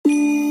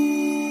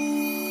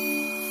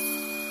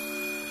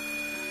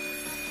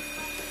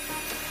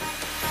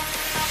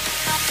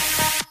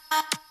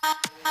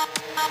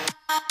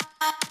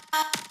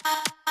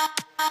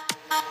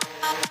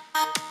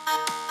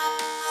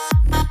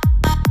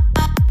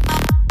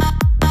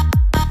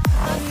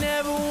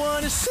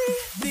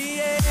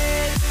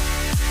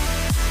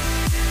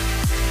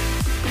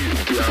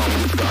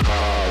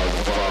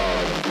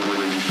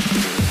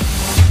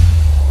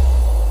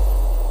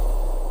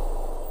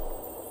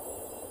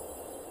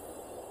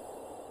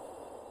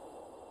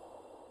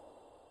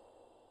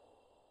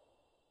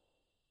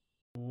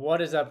What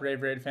is up,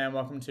 Rave Raid fam?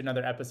 Welcome to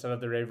another episode of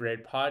the Rave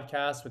Raid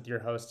podcast with your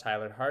host,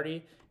 Tyler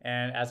Hardy.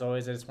 And as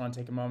always, I just want to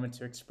take a moment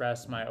to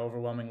express my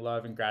overwhelming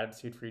love and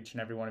gratitude for each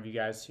and every one of you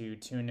guys who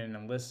tune in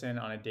and listen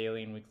on a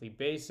daily and weekly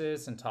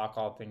basis and talk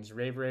all things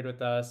Rave Raid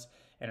with us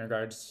in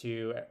regards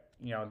to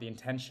the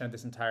intention of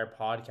this entire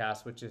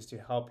podcast, which is to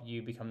help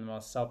you become the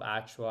most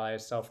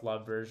self-actualized,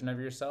 self-love version of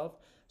yourself.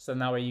 So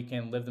that way you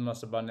can live the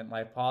most abundant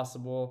life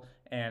possible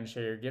and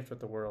share your gift with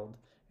the world.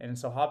 And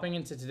so hopping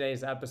into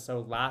today's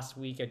episode, last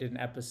week I did an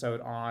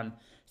episode on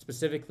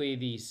specifically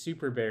the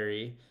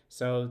superberry.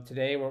 So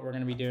today what we're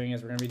going to be doing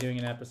is we're going to be doing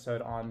an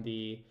episode on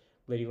the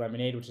Litty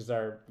lemonade, which is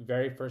our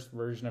very first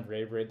version of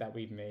Rave Raid that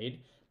we've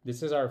made.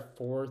 This is our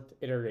fourth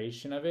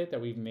iteration of it that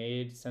we've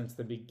made since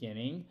the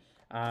beginning.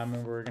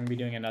 And we're going to be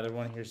doing another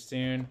one here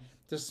soon.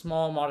 Just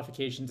small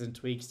modifications and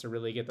tweaks to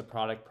really get the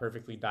product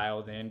perfectly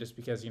dialed in, just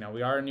because,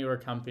 we are a newer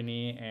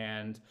company,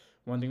 and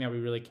one thing that we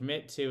really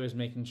commit to is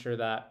making sure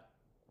that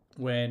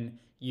when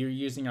you're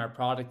using our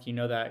product,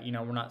 that,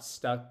 we're not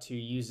stuck to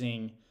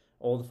using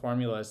old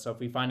formulas. So if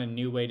we find a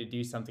new way to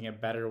do something, a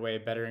better way,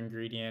 better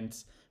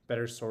ingredients,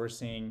 better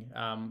sourcing,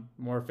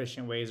 more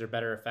efficient ways or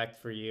better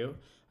effect for you,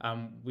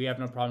 we have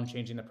no problem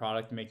changing the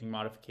product and making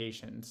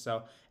modifications.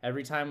 So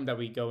every time that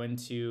we go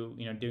into,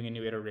 doing a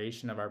new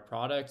iteration of our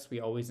products, we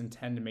always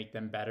intend to make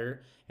them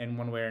better in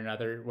one way or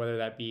another, whether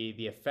that be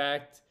the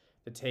effect,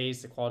 the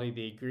taste, the quality of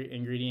the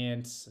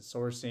ingredients,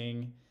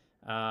 sourcing,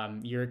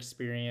 your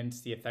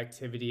experience, the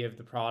effectivity of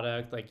the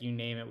product, like you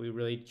name it. We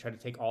really try to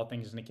take all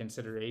things into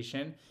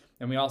consideration.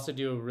 And we also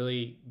do a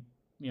really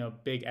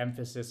big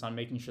emphasis on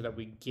making sure that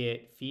we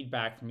get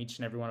feedback from each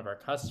and every one of our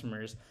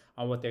customers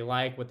on what they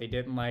like, what they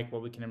didn't like,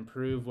 what we can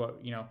improve,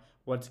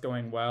 what's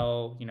going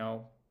well,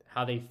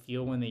 how they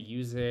feel when they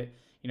use it,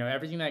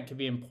 everything that could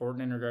be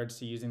important in regards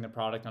to using the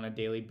product on a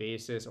daily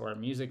basis or at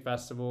music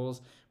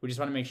festivals. We just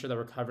want to make sure that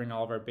we're covering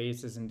all of our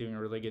bases and doing a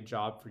really good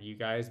job for you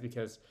guys,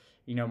 because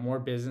more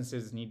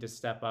businesses need to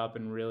step up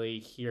and really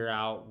hear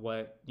out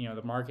what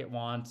the market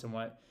wants and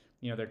what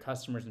their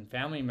customers and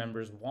family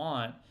members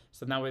want,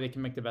 so that way they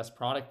can make the best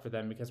product for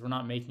them, because we're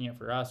not making it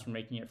for us, we're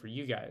making it for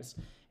you guys.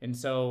 And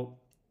so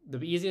the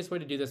easiest way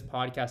to do this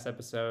podcast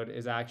episode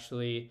is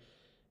actually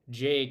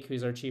Jake,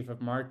 who's our chief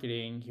of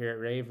marketing here at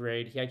Rave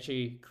Raid. He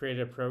actually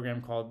created a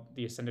program called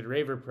the Ascended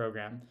Raver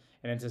program,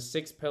 and it's a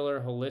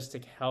 6-pillar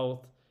holistic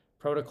health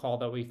protocol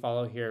that we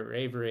follow here at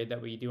Rave Raid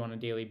that we do on a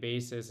daily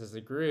basis as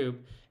a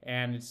group.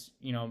 And it's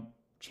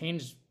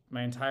changed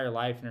my entire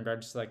life in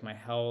regards to like my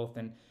health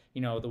and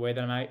the way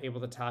that I'm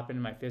able to tap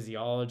into my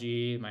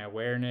physiology, my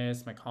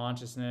awareness, my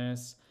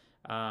consciousness.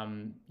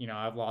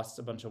 I've lost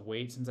a bunch of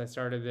weight since I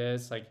started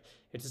this. Like,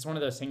 it's just one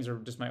of those things where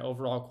just my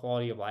overall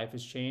quality of life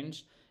has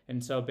changed.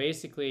 And so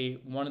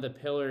basically one of the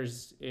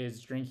pillars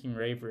is drinking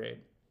Rave Raid.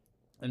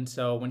 And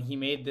so when he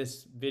made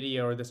this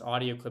video or this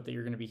audio clip that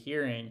you're going to be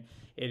hearing,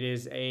 it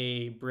is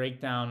a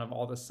breakdown of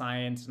all the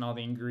science and all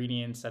the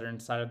ingredients that are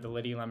inside of the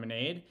Litty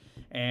lemonade,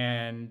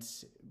 and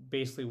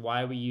basically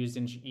why we used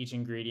each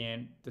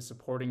ingredient, the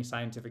supporting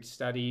scientific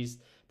studies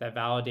that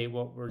validate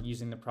what we're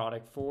using the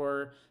product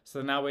for. So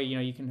then that way,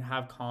 you can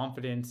have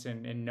confidence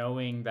in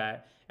knowing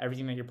that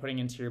everything that you're putting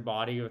into your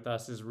body with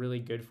us is really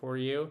good for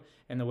you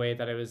in the way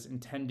that it was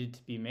intended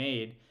to be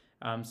made.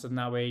 So then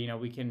that way,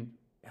 we can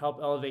help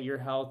elevate your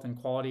health and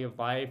quality of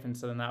life. And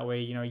so then that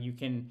way, you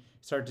can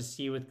start to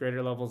see with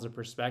greater levels of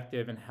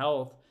perspective and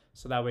health.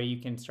 So that way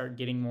you can start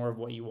getting more of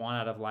what you want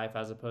out of life,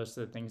 as opposed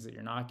to the things that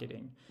you're not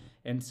getting.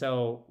 And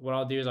so what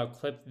I'll do is I'll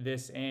clip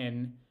this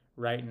in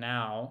right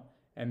now,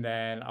 and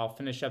then I'll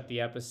finish up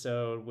the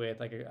episode with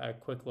like a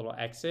quick little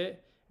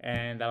exit.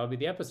 And that'll be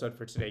the episode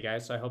for today,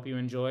 guys. So I hope you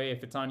enjoy.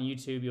 If it's on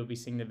YouTube, you'll be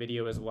seeing the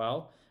video as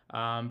well.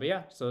 But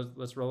yeah, so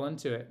let's roll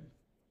into it.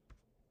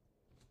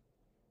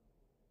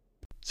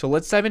 So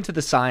let's dive into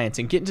the science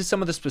and get into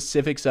some of the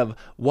specifics of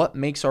what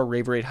makes our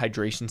Rave Raid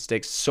hydration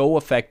sticks so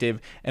effective,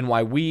 and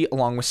why we,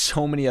 along with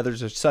so many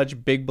others, are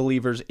such big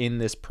believers in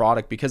this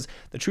product. Because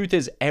the truth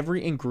is,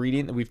 every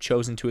ingredient that we've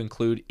chosen to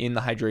include in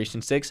the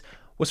hydration sticks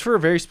was for a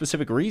very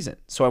specific reason.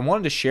 So I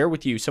wanted to share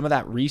with you some of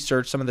that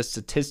research, some of the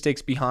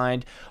statistics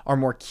behind our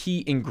more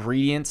key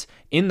ingredients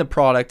in the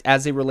product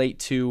as they relate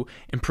to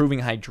improving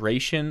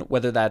hydration,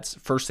 whether that's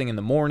first thing in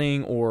the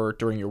morning or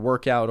during your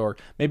workout, or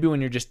maybe when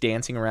you're just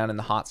dancing around in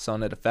the hot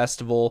sun at a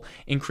festival,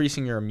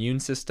 increasing your immune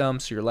system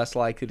so you're less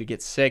likely to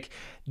get sick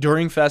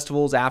during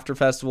festivals, after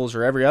festivals,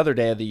 or every other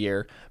day of the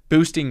year,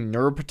 boosting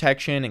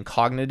neuroprotection and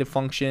cognitive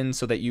function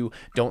so that you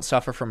don't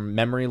suffer from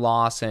memory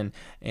loss and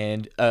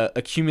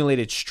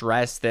accumulated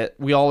stress that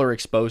we all are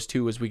exposed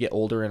to as we get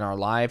older in our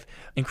life,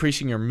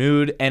 increasing your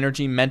mood,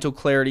 energy, mental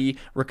clarity,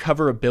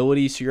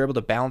 recoverability so you're able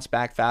to bounce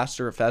back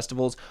faster at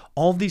festivals.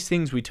 All of these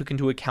things we took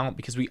into account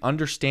because we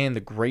understand the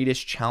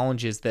greatest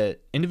challenges that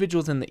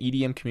individuals in the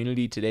EDM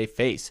community today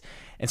face.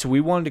 And so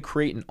we wanted to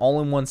create an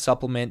all-in-one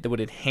supplement that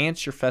would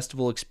enhance your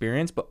festival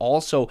experience, but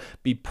also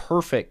be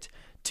perfect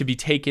to be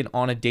taken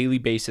on a daily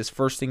basis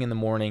first thing in the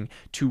morning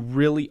to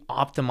really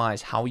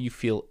optimize how you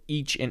feel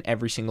each and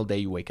every single day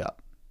you wake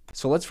up.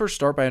 So let's first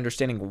start by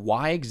understanding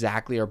why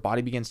exactly our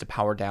body begins to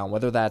power down,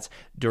 whether that's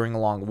during a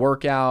long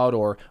workout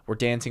or we're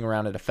dancing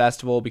around at a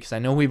festival, because I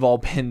know we've all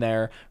been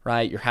there,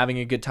 right? You're having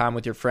a good time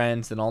with your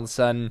friends, then all of a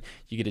sudden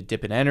you get a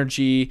dip in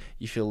energy,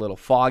 you feel a little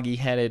foggy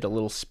headed, a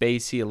little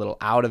spacey, a little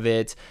out of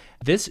it.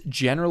 This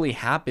generally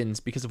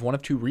happens because of one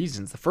of two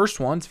reasons. The first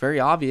one's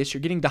very obvious.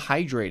 You're getting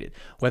dehydrated.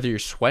 Whether you're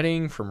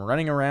sweating from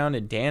running around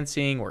and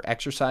dancing or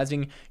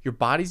exercising, your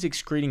body's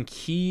excreting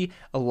key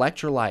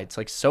electrolytes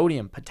like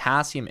sodium,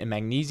 potassium, and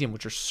magnesium,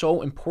 which are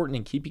so important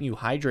in keeping you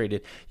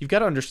hydrated. You've got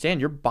to understand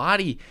your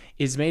body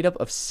is made up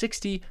of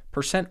 60%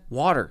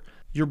 water.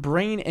 Your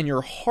brain and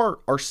your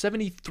heart are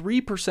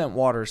 73%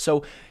 water.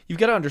 So you've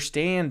got to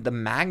understand the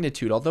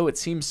magnitude. Although it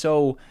seems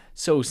so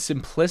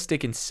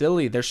simplistic and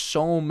silly, there's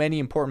so many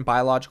important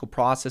biological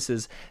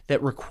processes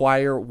that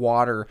require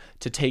water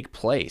to take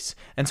place.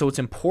 And so it's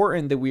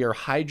important that we are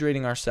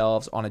hydrating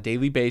ourselves on a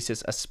daily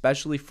basis,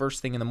 especially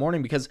first thing in the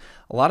morning, because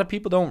a lot of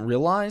people don't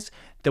realize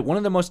that one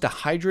of the most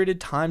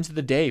dehydrated times of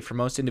the day for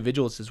most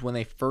individuals is when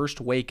they first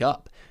wake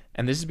up.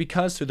 And this is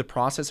because through the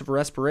process of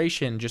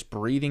respiration, just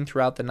breathing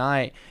throughout the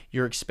night,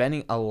 you're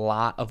expending a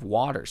lot of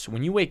water. So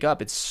when you wake up,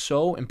 it's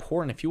so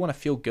important. If you want to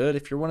feel good,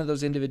 if you're one of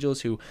those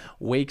individuals who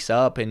wakes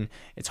up and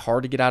it's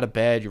hard to get out of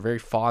bed, you're very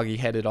foggy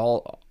headed,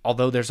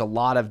 although there's a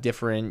lot of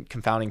different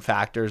confounding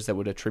factors that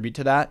would attribute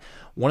to that,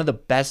 one of the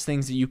best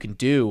things that you can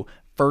do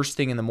first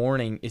thing in the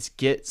morning is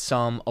get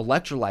some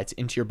electrolytes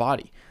into your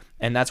body.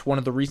 And that's one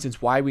of the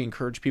reasons why we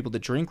encourage people to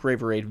drink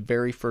Ravorade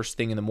very first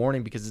thing in the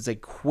morning, because it's a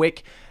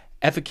quick,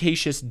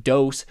 efficacious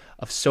dose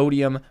of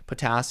sodium,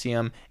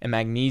 potassium, and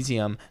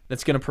magnesium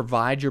that's going to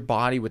provide your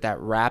body with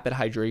that rapid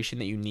hydration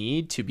that you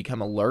need to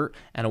become alert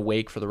and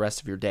awake for the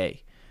rest of your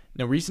day.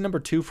 Now, reason number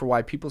two for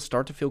why people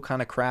start to feel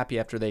kind of crappy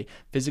after they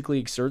physically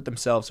exert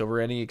themselves over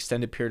any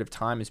extended period of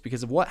time is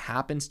because of what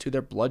happens to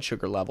their blood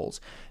sugar levels.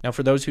 Now,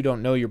 for those who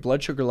don't know, your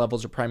blood sugar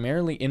levels are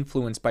primarily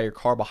influenced by your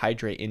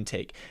carbohydrate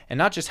intake, and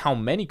not just how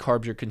many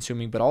carbs you're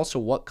consuming, but also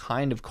what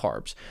kind of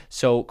carbs.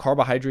 So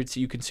carbohydrates that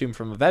you consume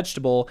from a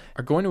vegetable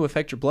are going to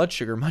affect your blood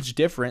sugar much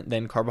different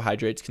than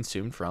carbohydrates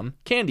consumed from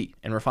candy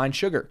and refined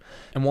sugar.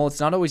 And while it's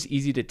not always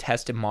easy to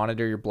test and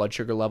monitor your blood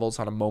sugar levels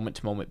on a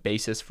moment-to-moment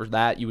basis, for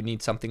that you would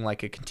need something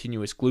like a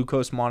continuous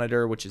glucose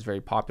monitor, which is very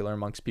popular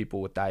amongst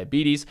people with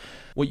diabetes.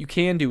 What you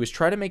can do is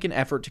try to make an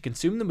effort to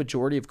consume the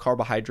majority of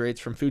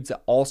carbohydrates from foods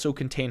that also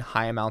contain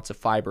high amounts of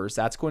fibers.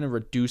 That's going to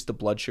reduce the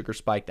blood sugar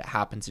spike that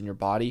happens in your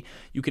body.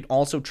 You can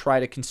also try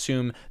to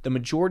consume the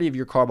majority of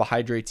your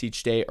carbohydrates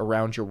each day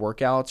around your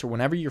workouts or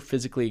whenever you're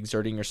physically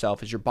exerting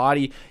yourself, as your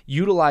body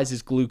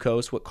utilizes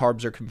glucose, what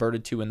carbs are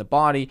converted to in the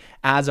body,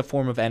 as a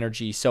form of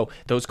energy. So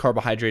those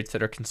carbohydrates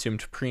that are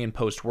consumed pre and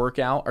post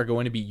workout are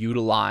going to be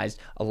utilized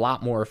a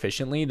lot more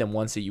efficiently than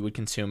ones that you would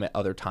consume at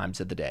other times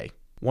of the day.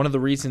 One of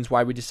the reasons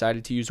why we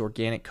decided to use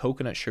organic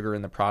coconut sugar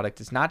in the product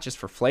is not just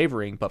for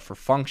flavoring, but for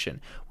function.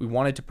 We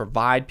wanted to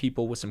provide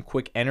people with some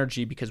quick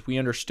energy because we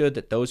understood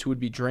that those who would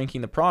be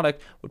drinking the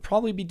product would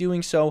probably be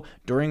doing so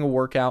during a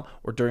workout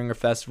or during a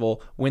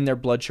festival when their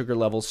blood sugar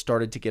levels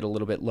started to get a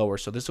little bit lower.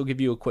 So this will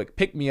give you a quick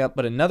pick-me-up,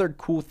 but another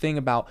cool thing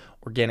about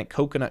organic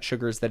coconut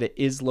sugar is that it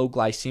is low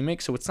glycemic,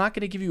 so it's not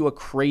going to give you a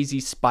crazy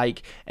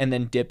spike and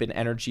then dip in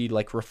energy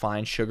like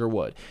refined sugar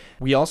would.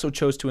 We also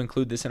chose to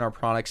include this in our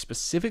product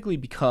specifically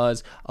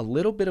because a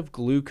little bit of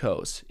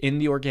glucose in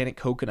the organic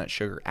coconut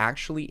sugar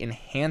actually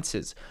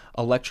enhances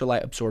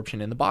electrolyte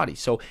absorption in the body.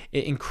 So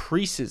it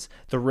increases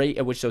the rate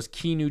at which those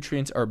key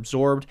nutrients are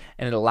absorbed,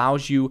 and it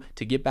allows you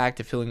to get back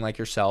to feeling like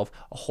yourself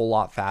a whole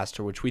lot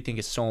faster, which we think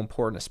is so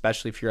important,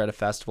 especially if you're at a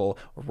festival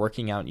or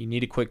working out and you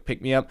need a quick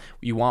pick-me-up,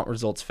 you want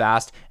results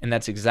fast, and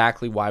that's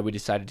exactly why we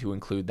decided to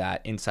include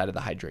that inside of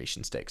the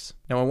hydration sticks.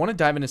 Now, I want to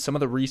dive into some of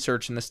the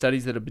research and the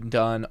studies that have been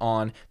done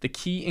on the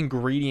key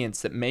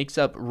ingredients that makes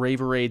up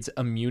Ravorade's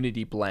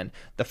immunity blend.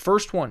 The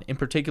first one in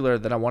particular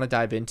that I want to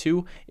dive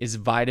into is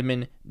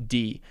vitamin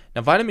D.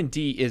 Now, vitamin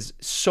D is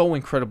so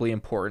incredibly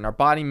important. Our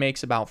body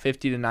makes about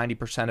 50 to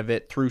 90% of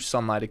it through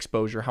sunlight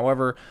exposure.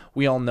 However,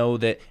 we all know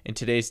that in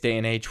today's day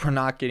and age, we're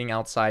not getting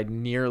outside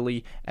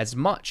nearly as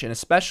much. And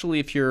especially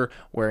if you're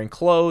wearing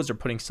clothes or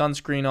putting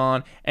sunscreen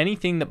on,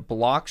 anything that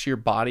blocks your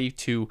body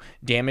to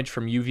damage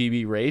from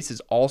UVB rays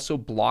is also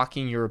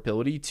blocking your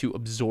ability to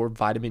absorb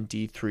vitamin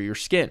D through your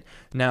skin.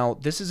 Now,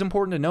 this is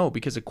important to know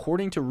because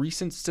according to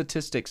recent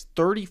statistics,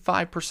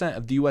 35%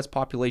 of the US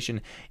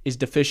population is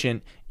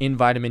deficient in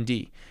vitamin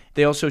D.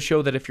 They also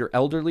show that if you're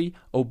elderly,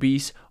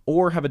 obese,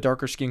 or have a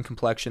darker skin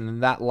complexion, then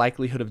that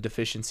likelihood of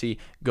deficiency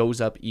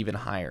goes up even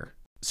higher.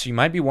 So you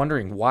might be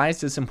wondering, why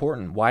is this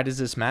important? Why does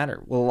this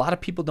matter? Well, a lot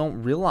of people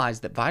don't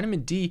realize that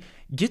vitamin D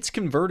gets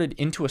converted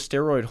into a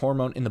steroid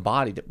hormone in the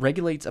body that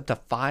regulates up to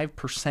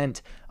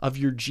 5% of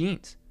your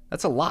genes.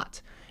 That's a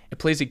lot. It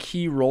plays a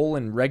key role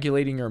in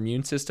regulating your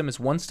immune system, as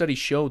one study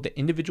showed that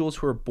individuals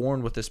who are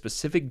born with a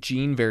specific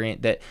gene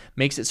variant that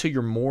makes it so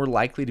you're more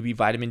likely to be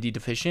vitamin D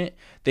deficient,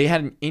 they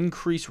had an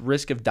increased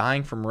risk of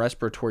dying from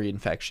respiratory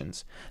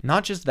infections.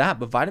 Not just that,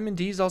 but vitamin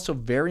D is also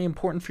very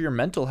important for your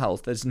mental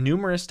health, as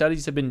numerous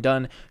studies have been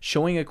done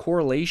showing a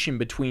correlation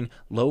between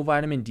low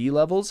vitamin D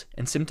levels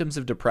and symptoms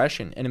of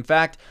depression. And in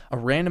fact, a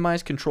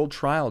randomized controlled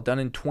trial done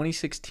in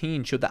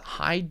 2016 showed that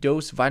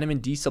high-dose vitamin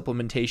D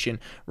supplementation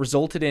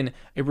resulted in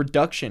a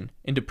reduction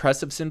in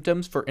depressive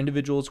symptoms for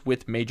individuals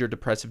with major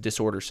depressive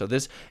disorder. So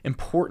this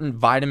important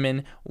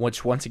vitamin,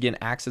 which once again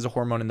acts as a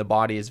hormone in the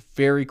body, is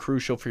very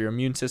crucial for your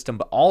immune system,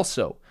 but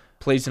also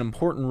plays an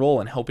important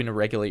role in helping to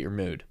regulate your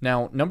mood.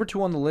 Now, number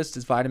 2 on the list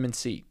is vitamin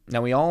C.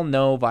 Now, we all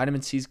know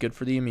vitamin C is good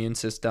for the immune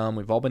system.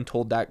 We've all been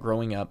told that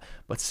growing up,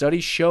 but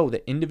studies show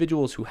that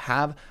individuals who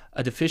have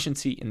a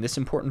deficiency in this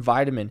important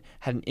vitamin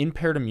had an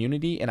impaired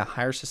immunity and a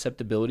higher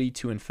susceptibility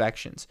to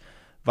infections.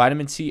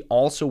 Vitamin C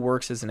also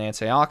works as an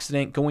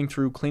antioxidant, going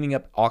through cleaning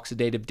up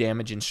oxidative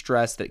damage and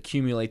stress that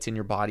accumulates in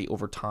your body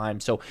over time.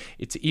 So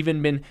it's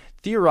even been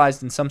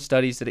theorized in some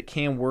studies that it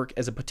can work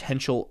as a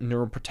potential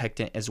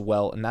neuroprotectant as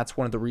well. And that's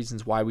one of the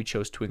reasons why we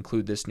chose to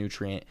include this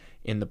nutrient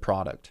in the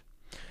product.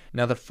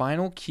 Now, the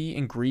final key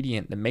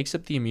ingredient that makes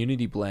up the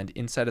immunity blend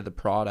inside of the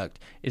product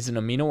is an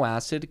amino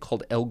acid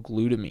called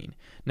L-glutamine.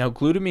 Now,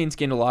 glutamine's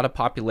gained a lot of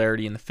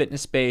popularity in the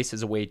fitness space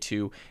as a way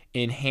to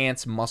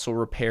enhance muscle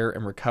repair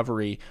and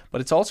recovery,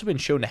 but it's also been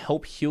shown to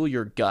help heal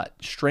your gut,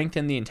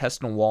 strengthen the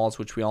intestinal walls,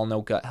 which we all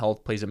know gut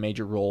health plays a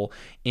major role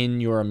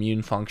in your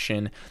immune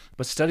function.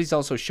 But studies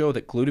also show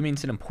that glutamine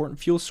is an important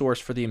fuel source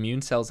for the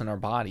immune cells in our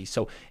body.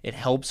 So it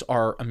helps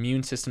our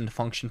immune system to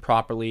function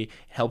properly. It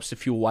helps to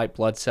fuel white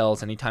blood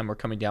cells anytime we're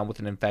coming down with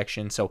an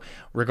infection. So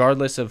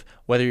regardless of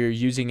whether you're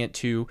using it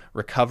to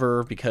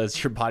recover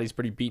because your body's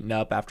pretty beaten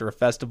up after a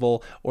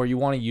festival, or you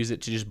want to use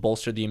it to just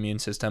bolster the immune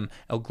system,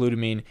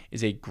 L-glutamine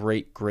is a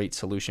great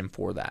solution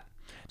for that.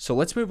 So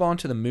let's move on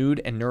to the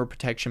mood and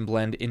neuroprotection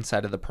blend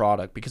inside of the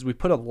product, because we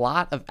put a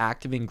lot of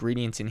active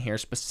ingredients in here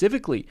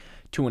specifically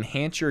to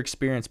enhance your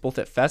experience both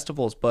at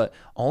festivals but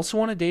also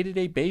on a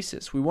day-to-day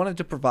basis. We wanted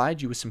to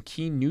provide you with some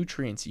key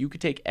nutrients that you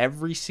could take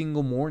every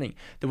single morning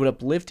that would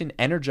uplift and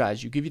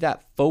energize you, give you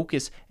that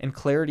focus and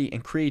clarity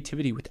and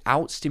creativity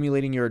without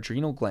stimulating your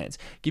adrenal glands,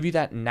 give you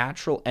that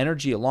natural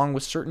energy along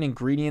with certain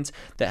ingredients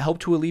that help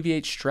to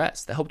alleviate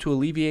stress, that help to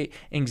alleviate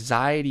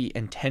anxiety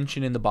and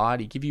tension in the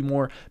body, give you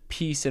more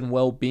peace and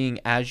well-being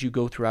as you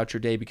go throughout your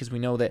day, because we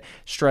know that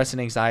stress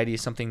and anxiety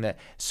is something that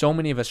so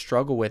many of us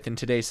struggle with in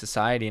today's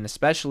society, and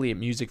especially at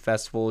music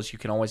festivals, you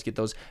can always get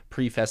those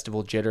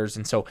pre-festival jitters.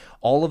 And so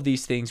all of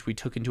these things we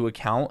took into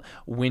account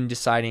when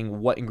deciding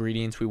what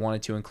ingredients we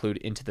wanted to include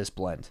into this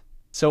blend.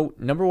 So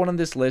number 1 on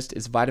this list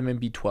is vitamin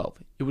B12.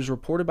 It was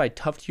reported by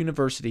Tufts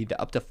University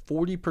that up to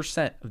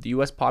 40% of the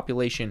US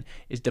population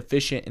is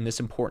deficient in this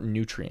important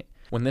nutrient.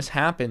 When this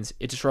happens,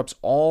 it disrupts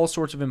all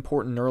sorts of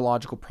important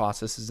neurological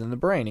processes in the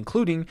brain,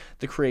 including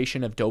the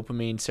creation of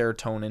dopamine,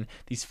 serotonin,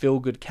 these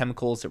feel-good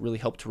chemicals that really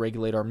help to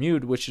regulate our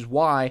mood, which is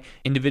why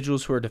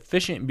individuals who are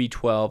deficient in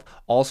B12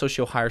 also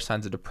show higher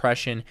signs of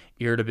depression,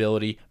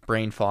 irritability,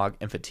 brain fog,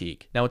 and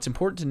fatigue. Now, it's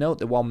important to note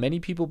that while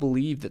many people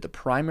believe that the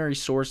primary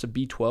source of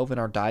B12 in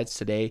our diets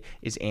today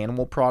is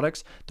animal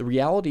products, the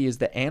reality is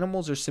that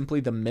animals are simply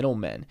the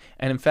middlemen.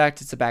 And in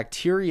fact, it's the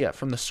bacteria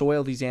from the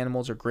soil these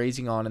animals are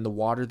grazing on and the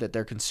water that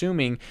they're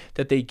consuming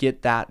that they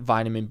get that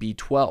vitamin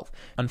B12.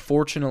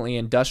 Unfortunately,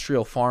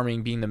 industrial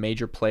farming being the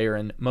major player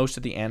in most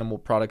of the animal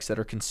products that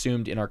are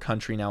consumed in our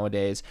country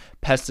nowadays,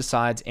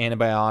 pesticides,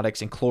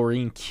 antibiotics, and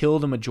chlorine kill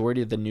the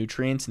majority of the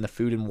nutrients in the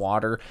food and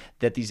water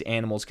that these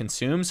animals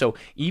consume. So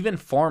even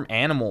farm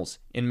animals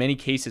in many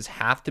cases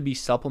have to be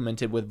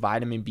supplemented with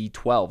vitamin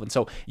B12. And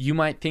so you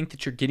might think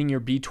that you're getting your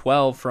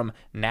B12 from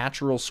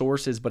natural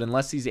sources, but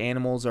unless these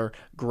animals are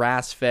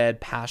grass-fed,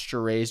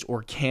 pasture-raised,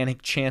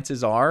 organic,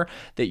 chances are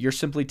that you're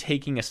simply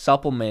taking a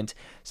supplement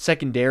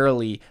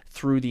secondarily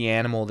through the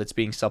animal that's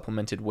being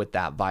supplemented with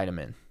that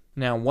vitamin.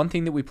 Now, one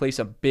thing that we place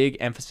a big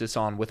emphasis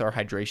on with our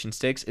hydration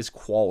sticks is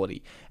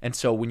quality. And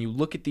so when you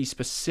look at the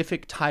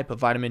specific type of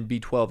vitamin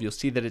B12, you'll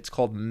see that it's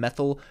called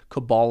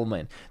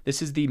methylcobalamin.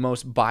 This is the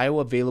most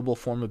bioavailable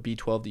form of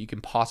B12 that you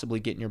can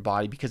possibly get in your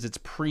body because it's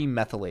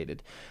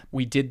pre-methylated.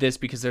 We did this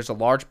because there's a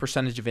large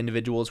percentage of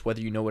individuals, whether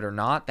you know it or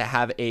not, that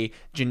have a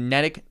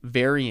genetic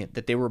variant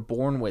that they were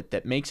born with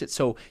that makes it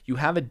so you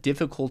have a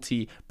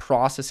difficulty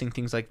processing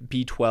things like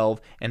B12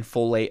 and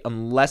folate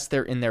unless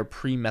they're in their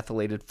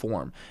pre-methylated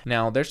form.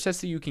 Now, there's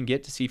tests that you can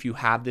get to see if you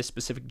have this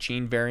specific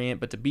gene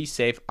variant, but to be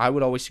safe, I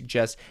would always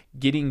suggest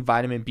getting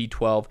vitamin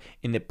B12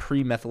 in the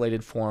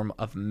pre-methylated form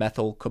of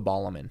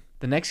methylcobalamin.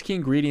 The next key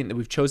ingredient that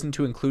we've chosen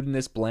to include in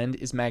this blend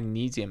is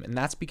magnesium, and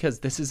that's because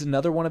this is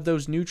another one of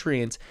those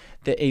nutrients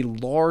that a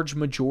large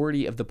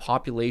majority of the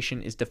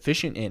population is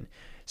deficient in.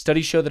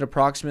 Studies show that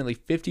approximately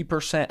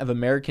 50% of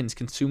Americans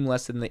consume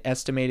less than the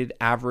estimated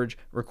average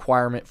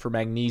requirement for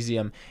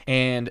magnesium.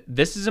 And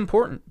this is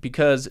important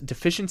because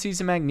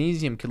deficiencies in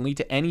magnesium can lead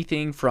to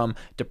anything from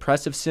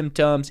depressive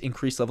symptoms,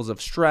 increased levels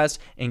of stress,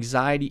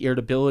 anxiety,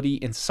 irritability,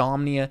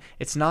 insomnia.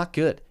 It's not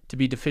good to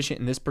be deficient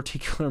in this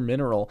particular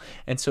mineral.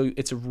 And so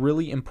it's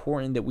really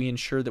important that we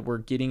ensure that we're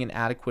getting an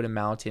adequate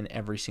amount in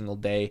every single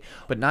day.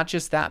 But not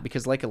just that,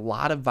 because like a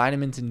lot of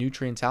vitamins and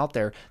nutrients out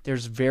there,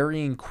 there's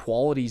varying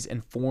qualities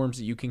and forms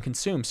that you can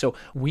consume. So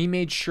we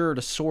made sure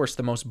to source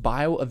the most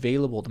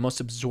bioavailable, the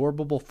most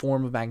absorbable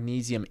form of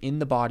magnesium in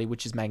the body,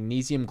 which is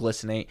magnesium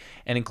glycinate,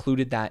 and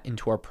included that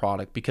into our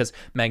product because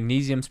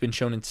magnesium's been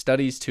shown in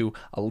studies to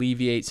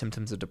alleviate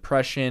symptoms of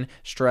depression,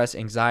 stress,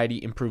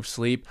 anxiety, improve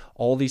sleep,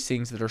 all these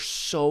things that are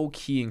so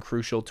key and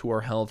crucial to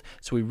our health.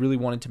 So we really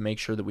wanted to make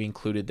sure that we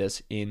included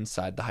this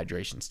inside the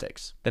hydration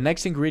sticks. The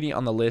next ingredient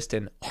on the list,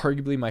 and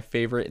arguably my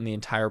favorite in the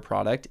entire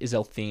product, is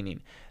L-theanine.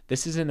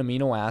 This is an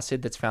amino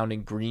acid that's found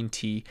in green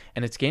tea,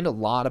 and it's gained a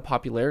lot of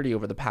popularity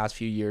over the past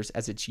few years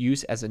as its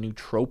use as a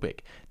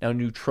nootropic. Now,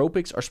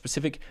 nootropics are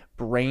specific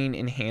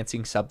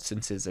brain-enhancing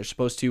substances. They're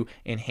supposed to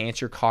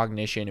enhance your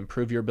cognition,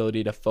 improve your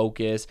ability to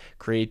focus,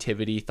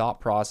 creativity,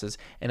 thought process,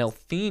 and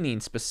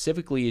L-theanine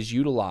specifically is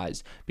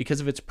utilized because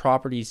of its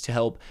properties to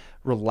help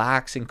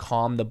relax and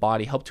calm the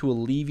body, help to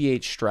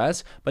alleviate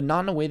stress, but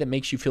not in a way that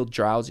makes you feel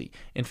drowsy.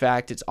 In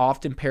fact, it's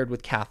often paired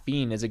with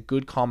caffeine as a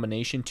good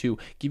combination to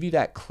give you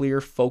that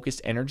clear,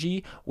 focused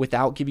energy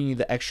without giving you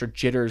the extra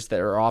jitters that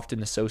are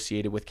often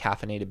associated with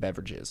caffeinated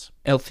beverages.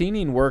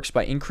 L-theanine works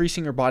by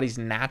increasing your body's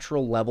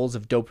natural levels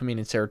of dopamine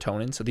and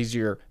serotonin, so these are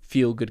your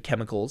feel-good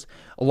chemicals,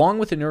 along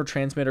with a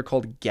neurotransmitter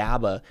called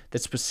GABA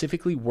that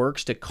specifically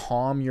works to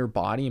calm your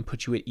body and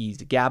put you at ease.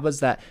 GABA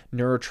is that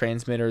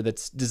neurotransmitter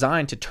that's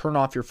designed to turn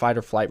off your fight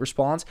or flight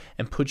response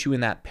and put you in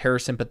that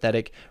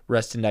parasympathetic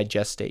rest and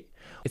digest state.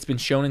 It's been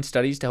shown in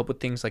studies to help with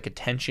things like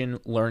attention,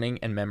 learning,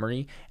 and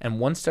memory, and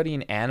one study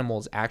in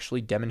animals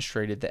actually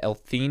demonstrated that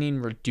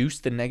L-theanine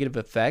reduced the negative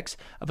effects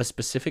of a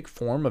specific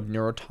form of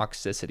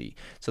neurotoxicity.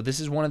 So this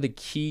is one of the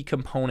key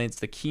components,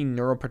 the key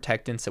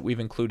neuroprotectants that we've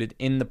included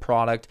in the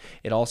product.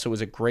 It also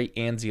is a great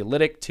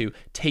anxiolytic to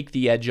take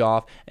the edge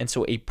off, and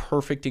so a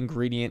perfect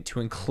ingredient to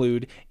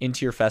include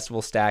into your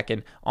festival stack,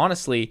 and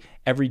honestly,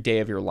 every day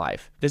of your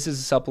life. This is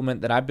a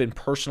supplement that I've been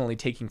personally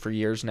taking for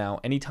years now,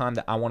 anytime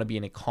that I want to be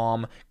in a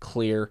calm,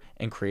 clear,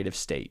 and creative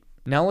state.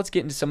 Now let's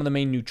get into some of the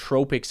main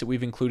nootropics that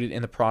we've included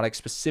in the product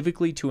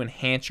specifically to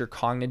enhance your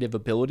cognitive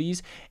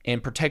abilities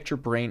and protect your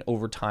brain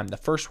over time. The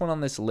first one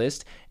on this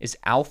list is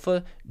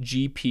alpha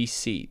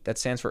GPC. That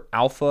stands for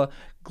alpha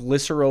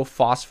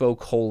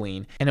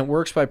glycerophosphocholene, and it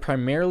works by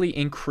primarily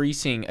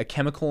increasing a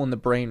chemical in the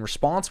brain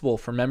responsible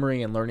for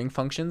memory and learning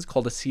functions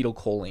called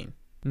acetylcholine.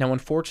 Now,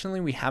 unfortunately,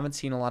 we haven't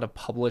seen a lot of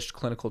published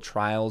clinical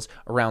trials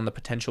around the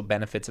potential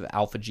benefits of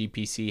alpha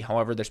GPC.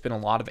 However, there's been a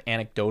lot of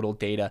anecdotal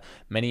data.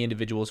 Many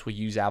individuals will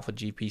use alpha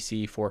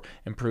GPC for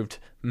improved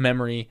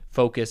memory,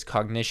 focus,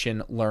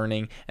 cognition,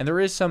 learning, and there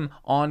is some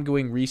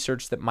ongoing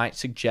research that might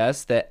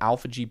suggest that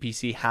alpha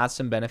GPC has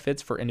some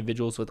benefits for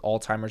individuals with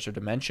Alzheimer's or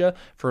dementia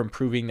for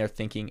improving their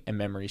thinking and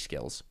memory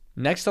skills.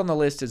 Next on the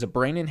list is a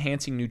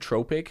brain-enhancing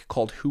nootropic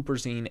called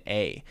huperzine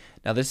A.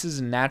 Now, this is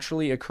a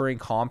naturally occurring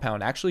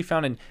compound actually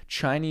found in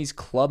Chinese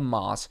club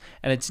moss,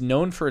 and it's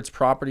known for its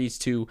properties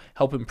to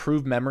help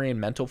improve memory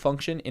and mental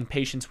function in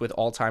patients with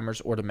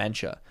Alzheimer's or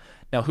dementia.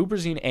 Now,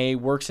 huperzine A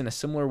works in a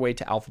similar way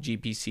to alpha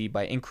GPC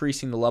by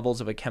increasing the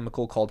levels of a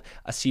chemical called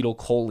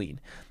acetylcholine.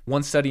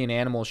 One study in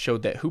animals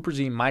showed that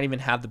huperzine might even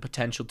have the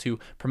potential to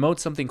promote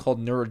something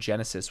called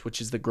neurogenesis, which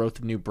is the growth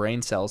of new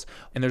brain cells.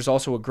 And there's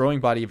also a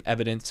growing body of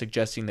evidence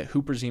suggesting that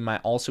huperzine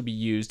might also be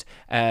used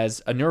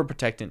as a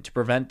neuroprotectant to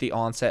prevent the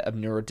onset of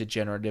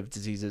neurodegenerative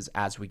diseases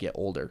as we get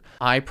older.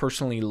 I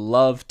personally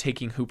love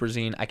taking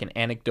huperzine. I can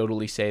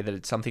anecdotally say that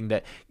it's something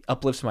that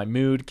uplifts my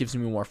mood, gives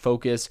me more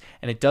focus,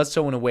 and it does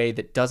so in a way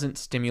that doesn't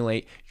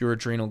stimulate your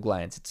adrenal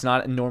glands. It's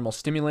not a normal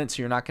stimulant,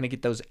 so you're not going to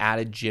get those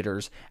added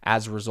jitters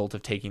as a result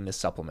of taking this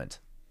supplement.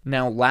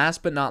 Now,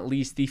 last but not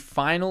least, the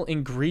final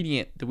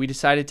ingredient that we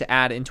decided to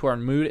add into our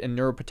mood and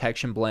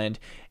neuroprotection blend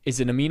is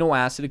an amino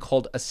acid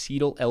called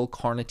acetyl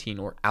L-carnitine,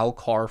 or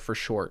ALCAR for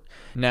short.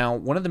 Now,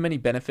 one of the many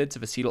benefits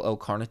of acetyl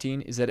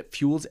L-carnitine is that it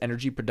fuels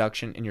energy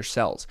production in your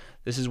cells.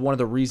 This is one of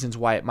the reasons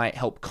why it might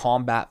help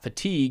combat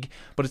fatigue,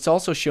 but it's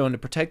also shown to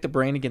protect the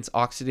brain against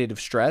oxidative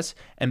stress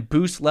and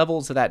boost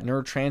levels of that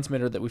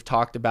neurotransmitter that we've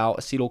talked about,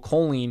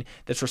 acetylcholine,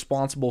 that's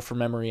responsible for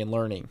memory and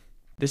learning.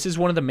 This is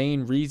one of the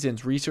main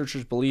reasons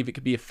researchers believe it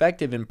could be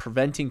effective in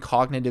preventing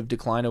cognitive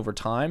decline over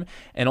time,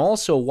 and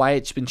also why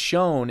it's been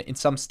shown in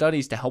some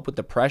studies to help with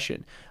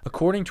depression.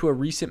 According to a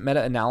recent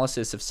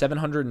meta-analysis of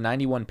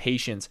 791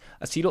 patients,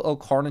 acetyl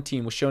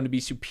L-carnitine was shown to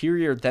be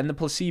superior than the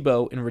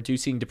placebo in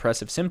reducing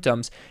depressive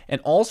symptoms, and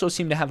also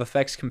seemed to have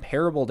effects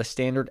comparable to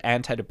standard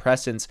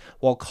antidepressants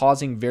while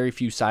causing very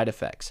few side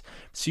effects.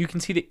 So you can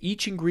see that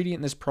each ingredient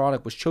in this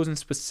product was chosen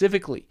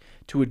specifically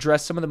to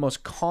address some of the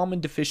most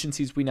common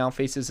deficiencies we now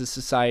face as a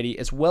society, satiety,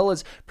 as well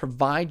as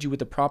provide you with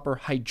the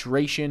proper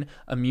hydration,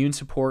 immune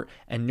support,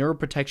 and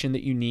neuroprotection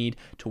that you need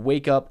to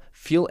wake up,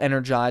 feel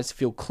energized,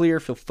 feel clear,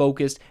 feel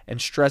focused, and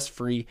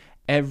stress-free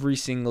every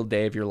single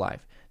day of your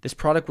life. This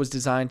product was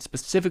designed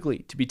specifically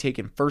to be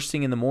taken first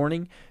thing in the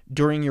morning,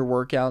 during your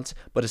workouts,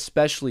 but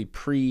especially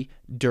pre,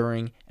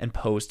 during, and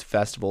post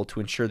festival to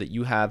ensure that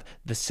you have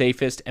the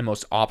safest and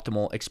most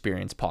optimal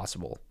experience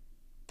possible.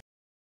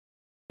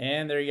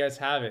 And there you guys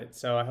have it.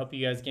 So I hope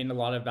you guys gained a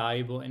lot of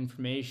valuable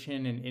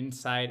information and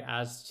insight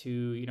as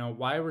to,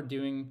 why we're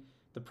doing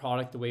the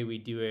product the way we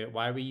do it,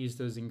 why we use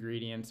those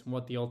ingredients, and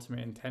what the ultimate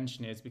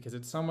intention is, because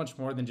it's so much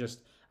more than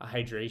just a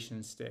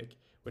hydration stick,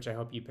 which I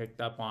hope you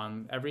picked up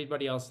on.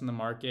 Everybody else in the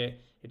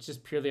market, it's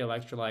just purely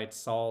electrolytes,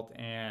 salt,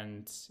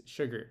 and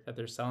sugar that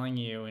they're selling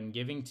you and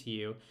giving to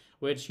you,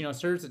 which,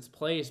 serves its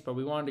place, but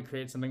we wanted to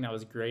create something that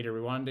was greater.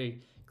 We wanted to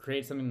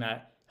create something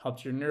that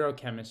helped your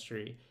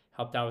neurochemistry,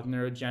 helped out with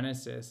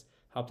neurogenesis,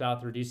 helped out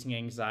with reducing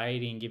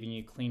anxiety and giving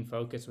you clean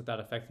focus without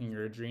affecting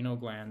your adrenal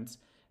glands,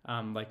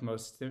 like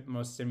most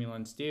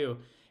stimulants do.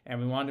 And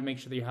we wanted to make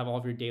sure that you have all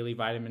of your daily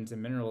vitamins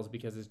and minerals,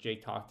 because as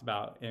Jake talked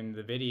about in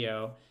the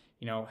video,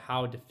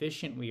 how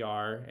deficient we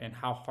are and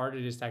how hard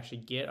it is to actually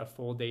get a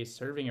full day's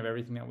serving of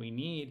everything that we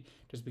need,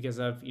 just because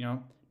of,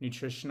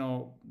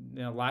 nutritional,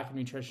 lack of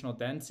nutritional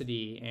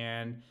density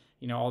and,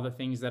 all the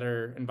things that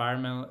are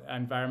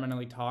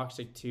environmentally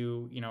toxic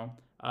to,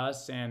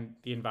 us and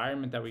the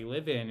environment that we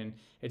live in. And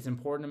it's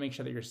important to make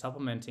sure that you're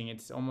supplementing.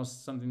 It's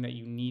almost something that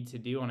you need to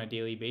do on a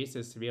daily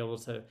basis to be able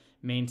to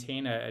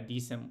maintain a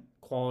decent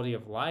quality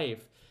of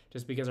life,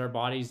 just because our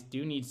bodies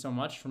do need so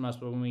much from us.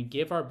 But when we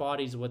give our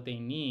bodies what they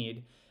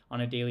need on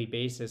a daily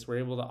basis, we're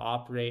able to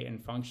operate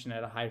and function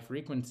at a high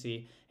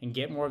frequency and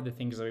get more of the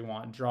things that we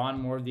want, draw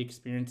on more of the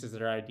experiences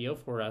that are ideal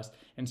for us,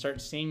 and start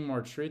seeing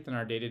more truth in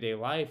our day-to-day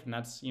life. And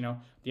that's,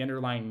 the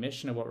underlying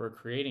mission of what we're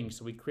creating.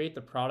 So we create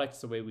the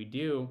products the way we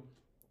do,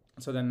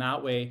 so then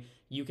that way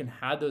you can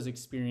have those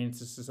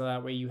experiences, so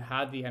that way you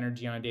have the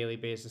energy on a daily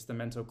basis, the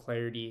mental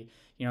clarity,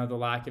 the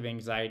lack of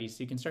anxiety,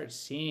 so you can start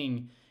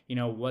seeing,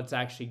 what's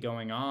actually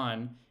going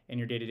on in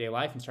your day-to-day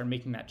life and start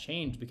making that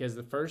change. Because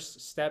the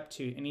first step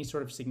to any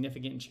sort of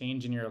significant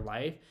change in your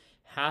life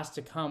has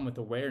to come with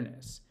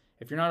awareness.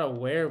 If you're not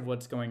aware of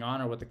what's going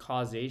on or what the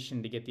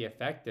causation to get the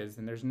effect is,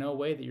 then there's no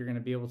way that you're going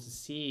to be able to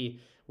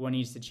see what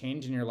needs to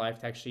change in your life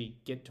to actually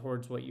get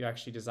towards what you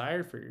actually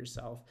desire for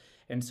yourself.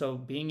 And so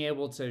being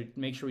able to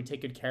make sure we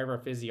take good care of our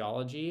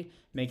physiology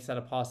makes that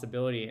a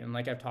possibility. And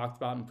like I've talked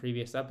about in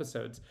previous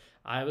episodes,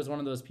 I was one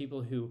of those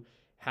people who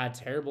had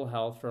terrible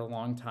health for a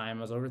long time.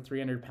 I was over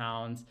 300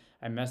 pounds.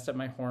 I messed up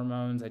my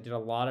hormones. I did a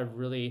lot of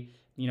really,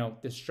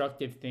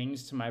 destructive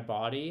things to my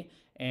body.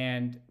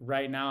 And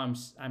right now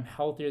I'm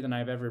healthier than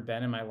I've ever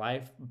been in my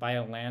life by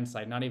a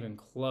landslide, not even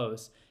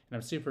close. And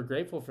I'm super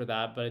grateful for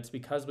that, but it's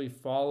because we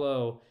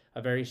follow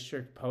a very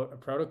strict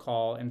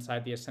protocol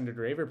inside the Ascended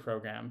Raver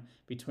program,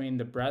 between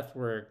the breath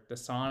work, the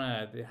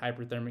sauna, the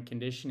hyperthermic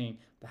conditioning,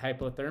 the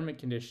hypothermic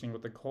conditioning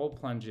with the cold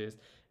plunges,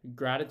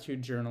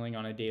 gratitude journaling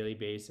on a daily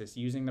basis,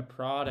 using the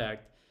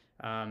product,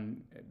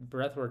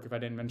 breath work, if I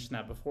didn't mention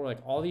that before. Like,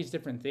 all these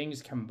different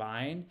things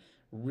combined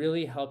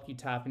really help you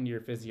tap into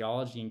your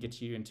physiology and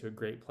get you into a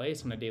great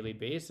place on a daily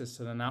basis.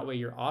 So then that way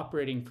you're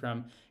operating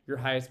from your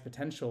highest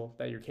potential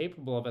that you're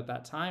capable of at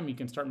that time. You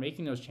can start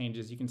making those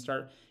changes. You can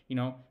start,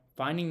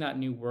 finding that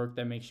new work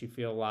that makes you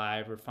feel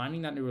alive, or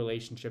finding that new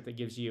relationship that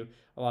gives you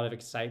a lot of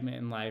excitement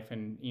in life,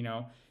 and,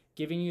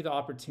 giving you the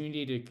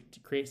opportunity to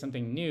create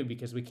something new,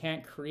 because we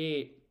can't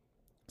create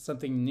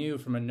something new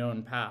from a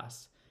known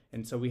past.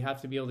 And so we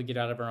have to be able to get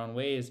out of our own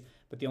ways.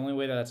 But the only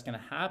way that that's going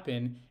to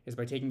happen is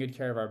by taking good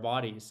care of our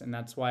bodies. And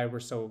that's why we're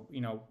so,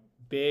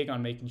 big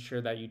on making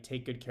sure that you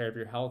take good care of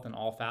your health in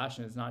all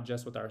fashions, not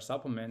just with our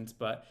supplements,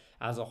 but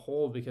as a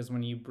whole. Because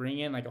when you bring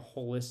in like a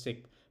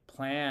holistic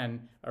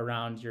plan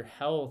around your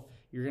health,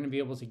 you're going to be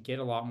able to get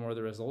a lot more of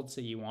the results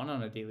that you want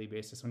on a daily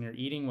basis. When you're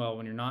eating well,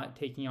 when you're not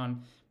taking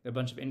on a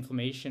bunch of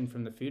inflammation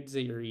from the foods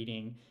that you're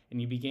eating,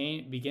 and you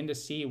begin to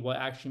see what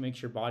actually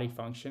makes your body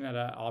function at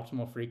an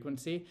optimal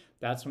frequency,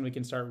 that's when we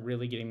can start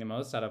really getting the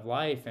most out of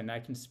life. And I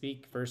can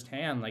speak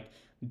firsthand, like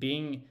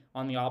being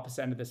on the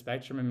opposite end of the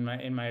spectrum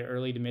in my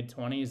early to mid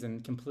 20s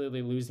and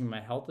completely losing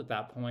my health at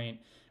that point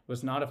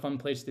was not a fun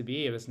place to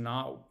be. It was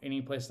not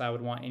any place that I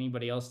would want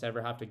anybody else to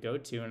ever have to go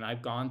to. And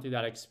I've gone through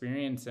that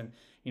experience, and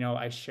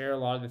I share a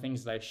lot of the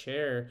things that I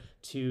share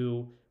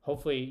to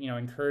hopefully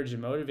encourage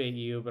and motivate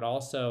you, but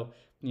also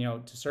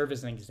to serve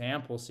as an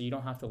example, so you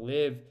don't have to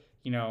live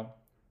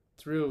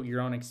through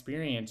your own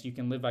experience. You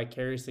can live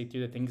vicariously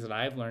through the things that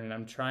I've learned. And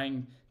I'm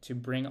trying to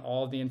bring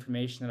all the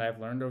information that I've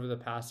learned over the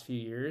past few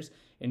years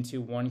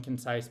into one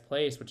concise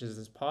place, which is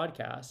this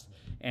podcast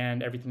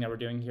and everything that we're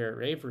doing here at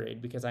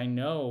Raverade. Because I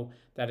know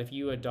that if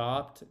you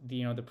adopt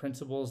the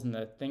principles and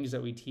the things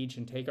that we teach,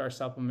 and take our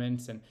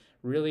supplements and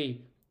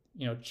really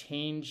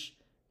change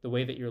the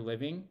way that you're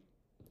living,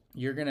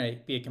 you're going to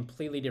be a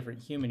completely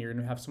different human. You're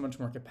going to have so much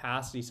more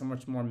capacity, so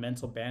much more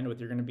mental bandwidth.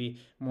 You're going to be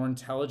more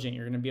intelligent.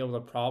 You're going to be able to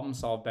problem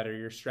solve better.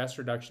 Your stress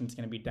reduction is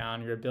going to be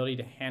down. Your ability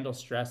to handle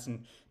stress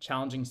and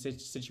challenging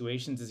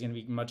situations is going to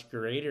be much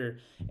greater.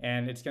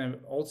 And it's going to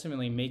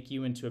ultimately make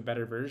you into a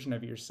better version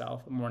of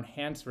yourself, a more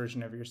enhanced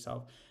version of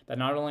yourself that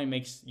not only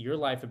makes your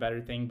life a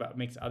better thing, but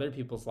makes other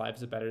people's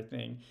lives a better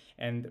thing.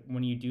 And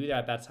when you do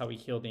that, that's how we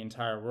heal the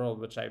entire world,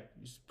 which I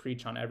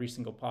preach on every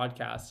single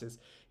podcast is,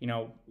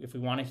 if we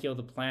want to heal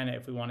the planet,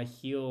 if we want to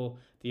heal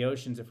the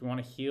oceans, if we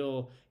want to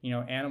heal,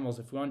 animals,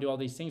 if we want to do all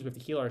these things, we have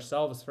to heal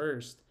ourselves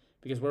first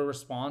because we're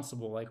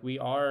responsible. Like we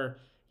are,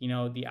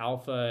 the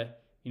alpha,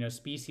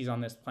 species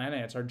on this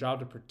planet. It's our job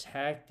to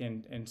protect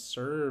and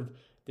serve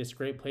this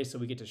great place that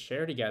we get to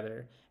share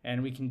together.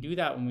 And we can do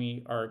that when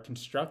we are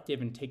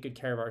constructive and take good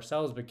care of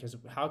ourselves, because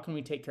how can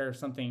we take care of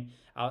something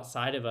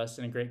outside of us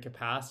in a great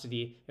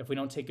capacity if we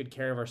don't take good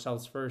care of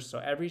ourselves first? So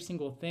every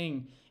single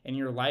thing in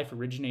your life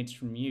originates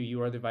from you.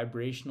 You are the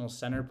vibrational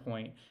center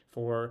point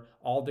for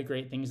all the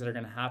great things that are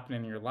going to happen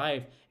in your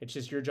life. It's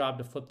just your job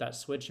to flip that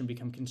switch and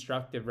become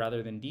constructive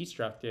rather than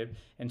destructive.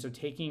 And so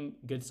taking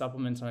good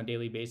supplements on a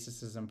daily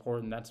basis is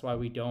important. That's why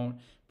we don't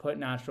put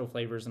natural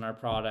flavors in our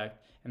product.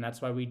 And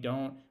that's why we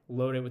don't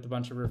load it with a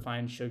bunch of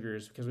refined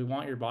sugars, because we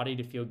want your body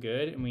to feel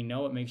good, and we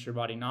know it makes your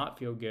body not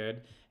feel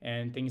good,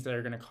 and things that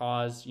are going to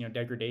cause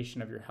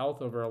degradation of your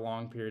health over a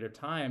long period of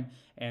time.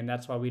 And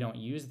that's why we don't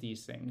use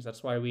these things.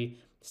 That's why we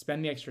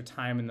spend the extra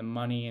time and the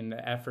money and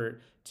the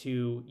effort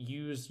to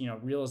use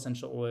real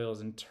essential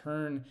oils and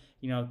turn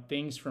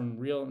things from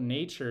real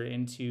nature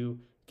into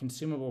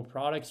consumable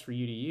products for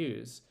you to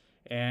use.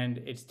 And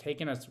it's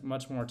taken us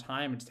much more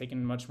time. It's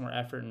taken much more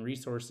effort and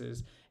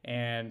resources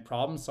and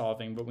problem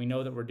solving, but we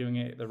know that we're doing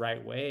it the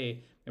right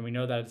way, and we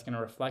know that it's going to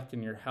reflect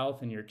in your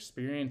health and your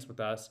experience with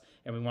us,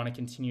 and we want to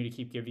continue to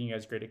keep giving you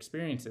guys great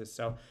experiences.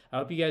 So I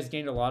hope you guys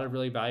gained a lot of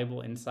really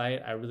valuable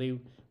insight. I really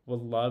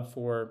would love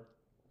for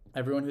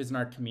everyone who's in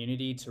our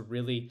community to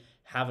really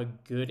have a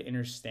good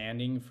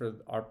understanding for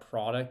our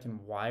product and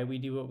why we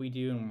do what we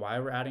do and why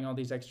we're adding all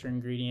these extra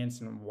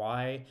ingredients and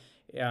why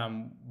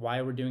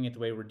we're doing it the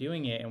way we're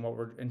doing it, and what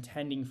we're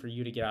intending for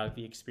you to get out of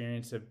the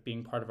experience of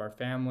being part of our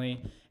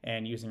family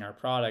and using our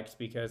products,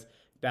 because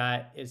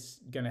that is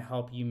going to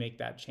help you make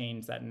that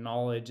change. That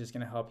knowledge is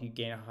going to help you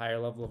gain a higher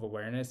level of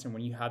awareness. And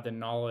when you have the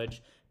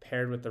knowledge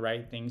paired with the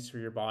right things for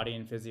your body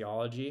and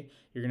physiology,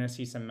 you're going to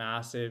see some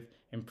massive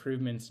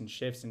improvements and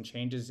shifts and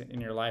changes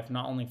in your life,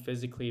 not only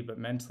physically, but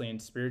mentally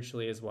and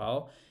spiritually as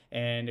well.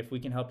 And if we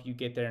can help you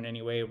get there in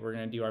any way, we're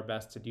going to do our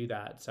best to do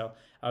that. So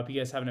I hope you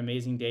guys have an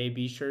amazing day.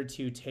 Be sure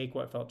to take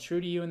what felt true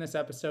to you in this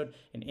episode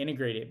and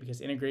integrate it,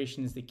 because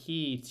integration is the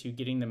key to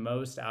getting the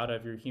most out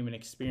of your human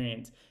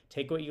experience.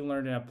 Take what you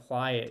learned and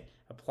apply it.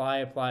 Apply.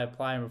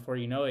 And before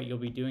you know it, you'll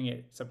be doing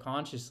it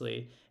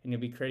subconsciously, and you'll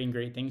be creating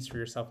great things for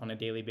yourself on a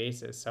daily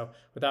basis. So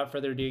without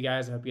further ado,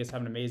 guys, I hope you guys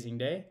have an amazing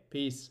day.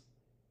 Peace.